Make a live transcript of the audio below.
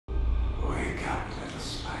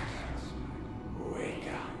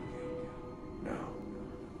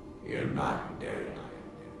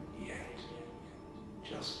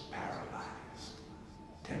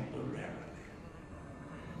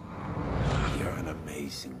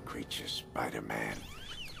amazing creature, Spider-Man.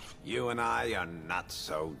 You and I are not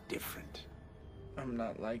so different. I'm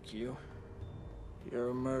not like you. You're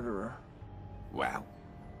a murderer. Well,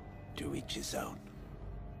 to each his own.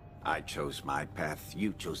 I chose my path,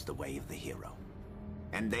 you chose the way of the hero.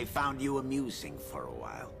 And they found you amusing for a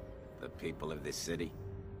while, the people of this city.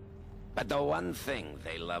 But the one thing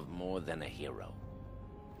they love more than a hero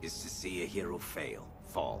is to see a hero fail,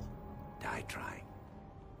 fall, die trying.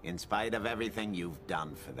 In spite of everything you've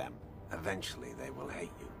done for them, eventually they will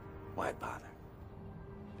hate you. Why bother?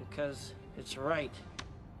 Because it's right.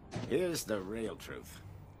 Here's the real truth.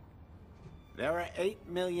 There are 8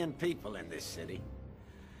 million people in this city.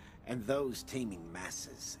 And those teeming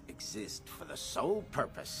masses exist for the sole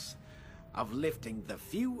purpose of lifting the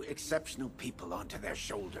few exceptional people onto their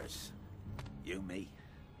shoulders. You, me,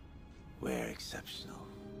 we're exceptional.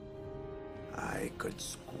 I could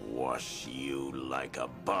squash you like a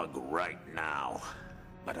bug right now,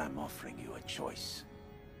 but I'm offering you a choice.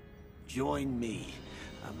 Join me.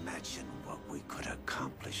 Imagine what we could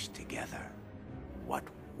accomplish together. What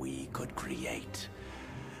we could create.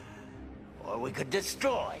 Or we could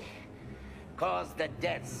destroy. Cause the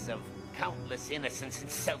deaths of countless innocents in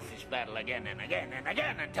selfish battle again and again and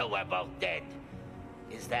again until we're both dead.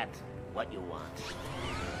 Is that what you want?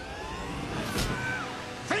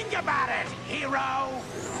 Think about it,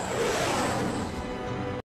 hero!